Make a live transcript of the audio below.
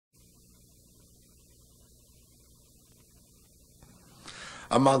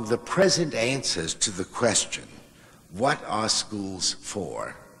Among the present answers to the question, what are schools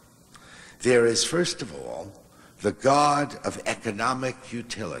for? There is, first of all, the God of economic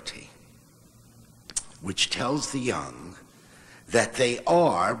utility, which tells the young that they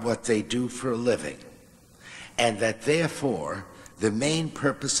are what they do for a living, and that therefore the main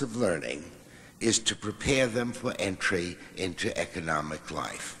purpose of learning is to prepare them for entry into economic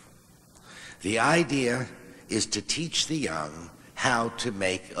life. The idea is to teach the young how to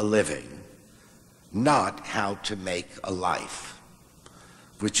make a living, not how to make a life,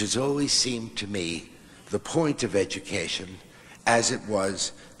 which has always seemed to me the point of education, as it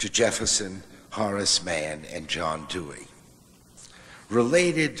was to Jefferson, Horace Mann, and John Dewey.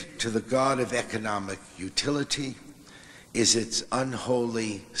 Related to the God of economic utility is its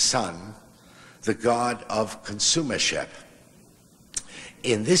unholy son, the God of consumership.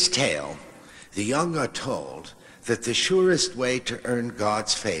 In this tale, the young are told that the surest way to earn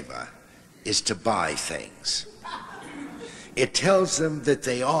God's favor is to buy things. It tells them that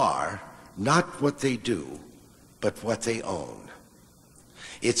they are not what they do, but what they own.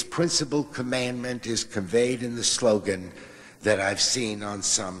 Its principal commandment is conveyed in the slogan that I've seen on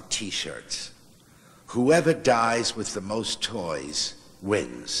some t-shirts: whoever dies with the most toys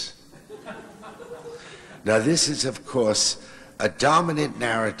wins. Now, this is, of course, a dominant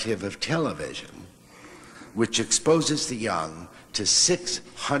narrative of television, which exposes the young to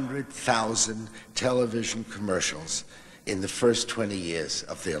 600,000 television commercials in the first 20 years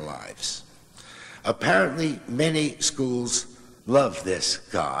of their lives. Apparently, many schools love this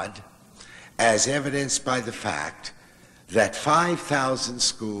God, as evidenced by the fact that 5,000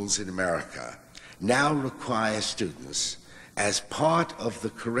 schools in America now require students, as part of the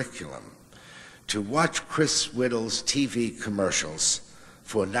curriculum, to watch Chris Whittle's TV commercials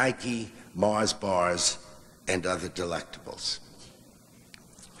for Nike, Mars bars, and other delectables.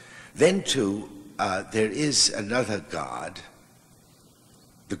 Then, too, there is another God,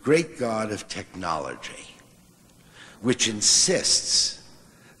 the great God of technology, which insists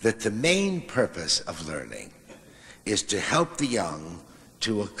that the main purpose of learning is to help the young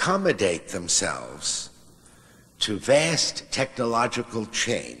to accommodate themselves to vast technological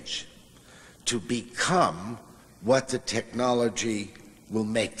change, to become what the technology will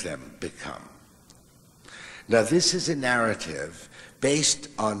make them become. Now, this is a narrative based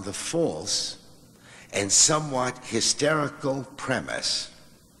on the false and somewhat hysterical premise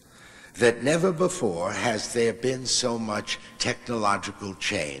that never before has there been so much technological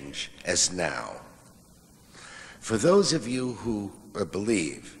change as now. For those of you who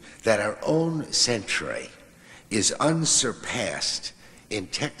believe that our own century is unsurpassed in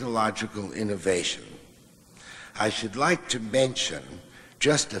technological innovation, I should like to mention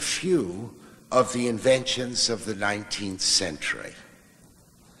just a few of the inventions of the 19th century: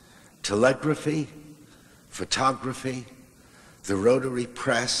 telegraphy, photography, the rotary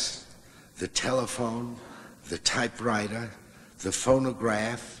press, the telephone, the typewriter, the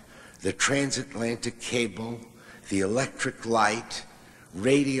phonograph, the transatlantic cable, the electric light,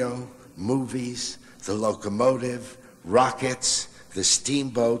 radio, movies, the locomotive, rockets, the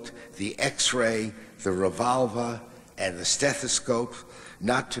steamboat, the X-ray, the revolver, and the stethoscope,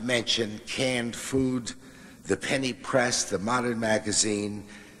 not to mention canned food, the penny press, the modern magazine,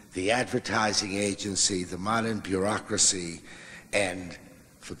 the advertising agency, the modern bureaucracy, and,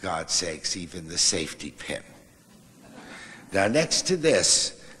 for God's sakes, even the safety pin. Now, next to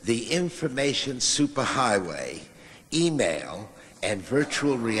this, the information superhighway, email, and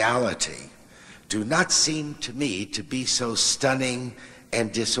virtual reality do not seem to me to be so stunning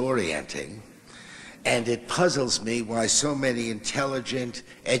and disorienting, and it puzzles me why so many intelligent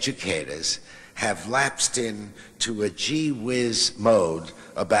educators have lapsed into a gee whiz mode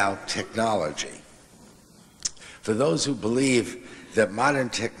about technology. For those who believe that modern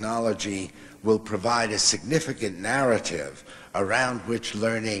technology will provide a significant narrative around which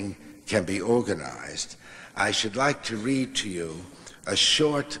learning can be organized, I should like to read to you a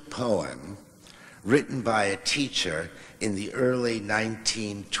short poem written by a teacher in the early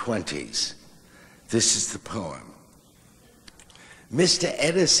 1920s. This is the poem. Mr.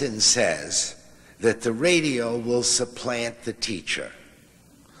 Edison says that the radio will supplant the teacher.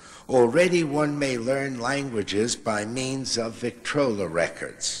 Already one may learn languages by means of Victrola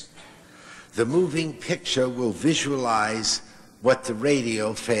records. The moving picture will visualize what the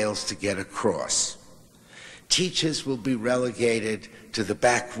radio fails to get across. Teachers will be relegated to the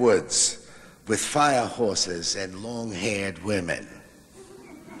backwoods with fire horses and long-haired women.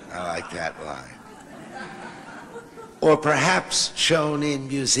 I like that line. Or perhaps shown in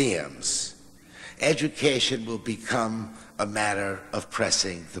museums. Education will become a matter of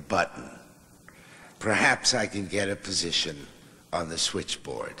pressing the button. Perhaps I can get a position on the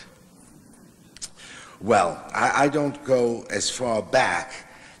switchboard. Well, I don't go as far back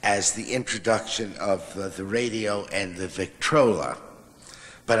as the introduction of the radio and the Victrola,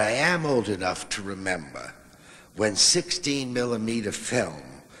 but I am old enough to remember when 16mm film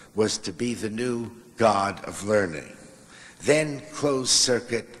was to be the new god of learning, then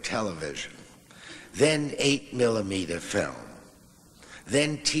closed-circuit television, then 8mm film,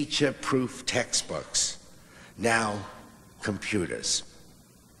 then teacher-proof textbooks, now computers.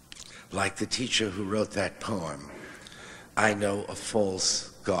 Like the teacher who wrote that poem, I know a false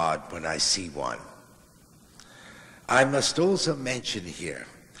god when I see one. I must also mention here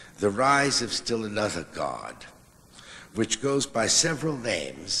the rise of still another god, which goes by several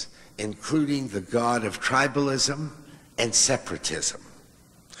names, including the god of tribalism and separatism.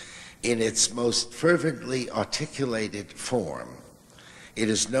 In its most fervently articulated form, it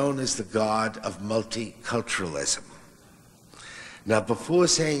is known as the god of multiculturalism. Now, before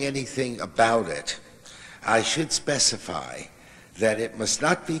saying anything about it, I should specify that it must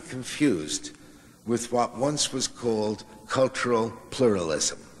not be confused with what once was called cultural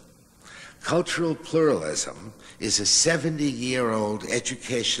pluralism. Cultural pluralism is a 70-year-old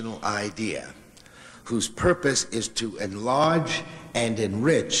educational idea whose purpose is to enlarge and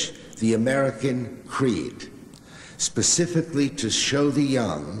enrich the American creed, specifically to show the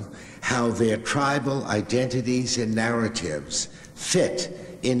young how their tribal identities and narratives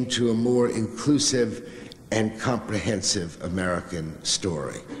fit into a more inclusive and comprehensive American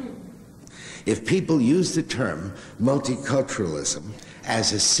story. If people use the term multiculturalism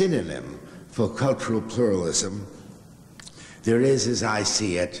as a synonym for cultural pluralism, there is, as I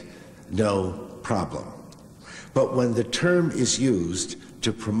see it, no problem. But when the term is used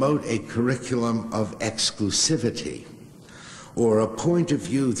to promote a curriculum of exclusivity, or a point of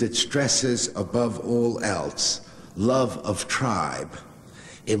view that stresses above all else love of tribe,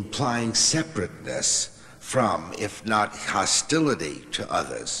 implying separateness from, if not hostility to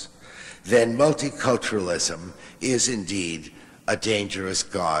others, then multiculturalism is indeed a dangerous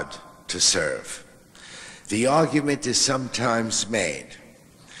god to serve. The argument is sometimes made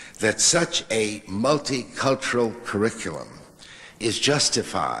that such a multicultural curriculum is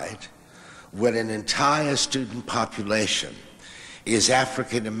justified when an entire student population is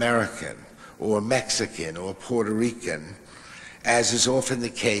African American or Mexican or Puerto Rican, as is often the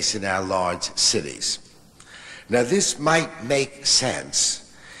case in our large cities. Now, this might make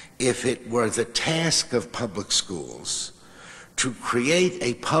sense if it were the task of public schools to create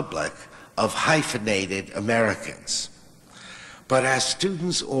a public of hyphenated Americans. But our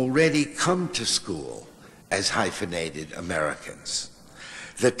students already come to school as hyphenated Americans.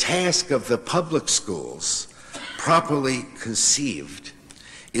 The task of the public schools, properly conceived,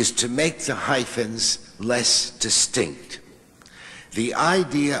 is to make the hyphens less distinct. The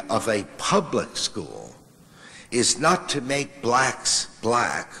idea of a public school is not to make blacks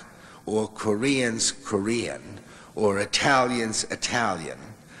black, or Koreans Korean, or Italians Italian,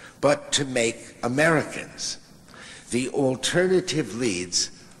 but to make Americans. The alternative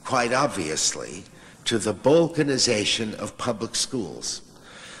leads, quite obviously, to the balkanization of public schools,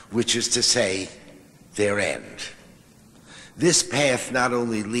 which is to say, their end. This path not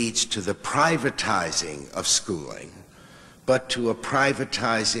only leads to the privatizing of schooling, but to a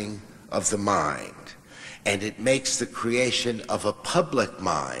privatizing of the mind, and it makes the creation of a public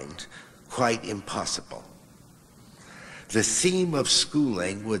mind quite impossible. The theme of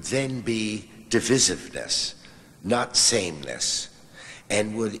schooling would then be divisiveness, not sameness,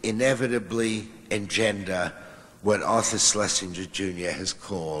 and would inevitably engender what Arthur Schlesinger Jr. has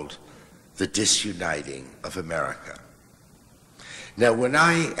called the disuniting of America. Now, when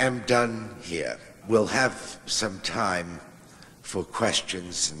I am done here, we'll have some time for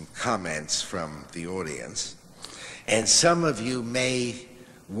questions and comments from the audience, and some of you may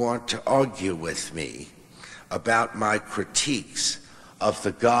want to argue with me about my critiques of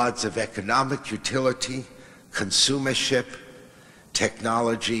the gods of economic utility, consumership,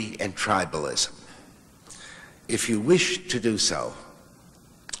 technology, and tribalism. If you wish to do so,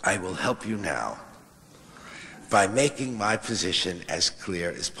 I will help you now by making my position as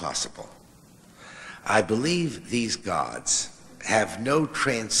clear as possible. I believe these gods have no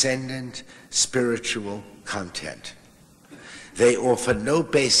transcendent spiritual content. They offer no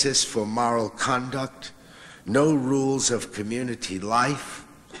basis for moral conduct, no rules of community life,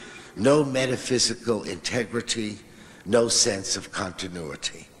 no metaphysical integrity, no sense of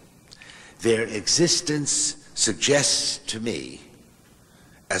continuity. Their existence suggests to me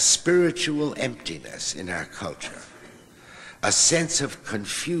a spiritual emptiness in our culture, a sense of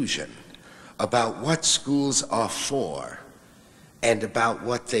confusion about what schools are for and about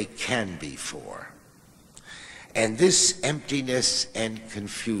what they can be for. And this emptiness and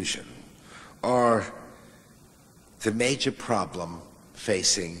confusion are the major problem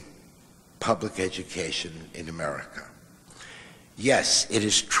facing public education in America. Yes, it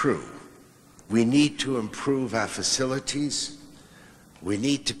is true. We need to improve our facilities. We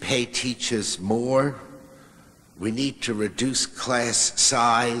need to pay teachers more. We need to reduce class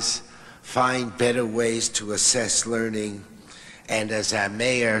size, find better ways to assess learning, and as our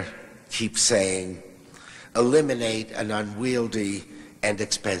mayor keeps saying, eliminate an unwieldy and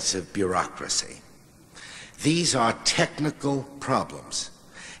expensive bureaucracy. These are technical problems,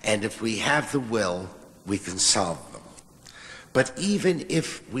 and if we have the will, we can solve them. But even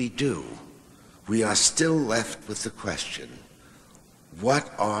if we do, we are still left with the question,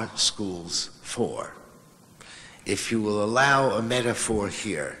 what are schools for? If you will allow a metaphor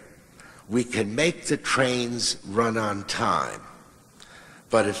here, we can make the trains run on time,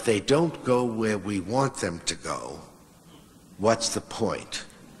 but if they don't go where we want them to go, what's the point?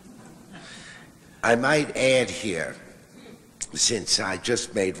 I might add here, since I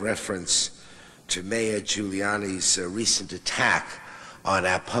just made reference to Mayor Giuliani's recent attack on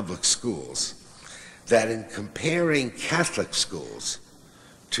our public schools, that in comparing Catholic schools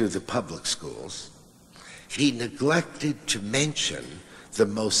to the public schools, he neglected to mention the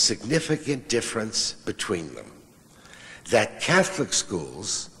most significant difference between them. That Catholic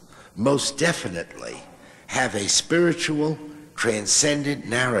schools most definitely have a spiritual, transcendent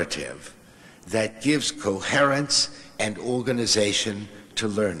narrative that gives coherence and organization to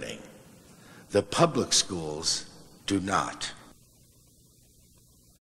learning. The public schools do not.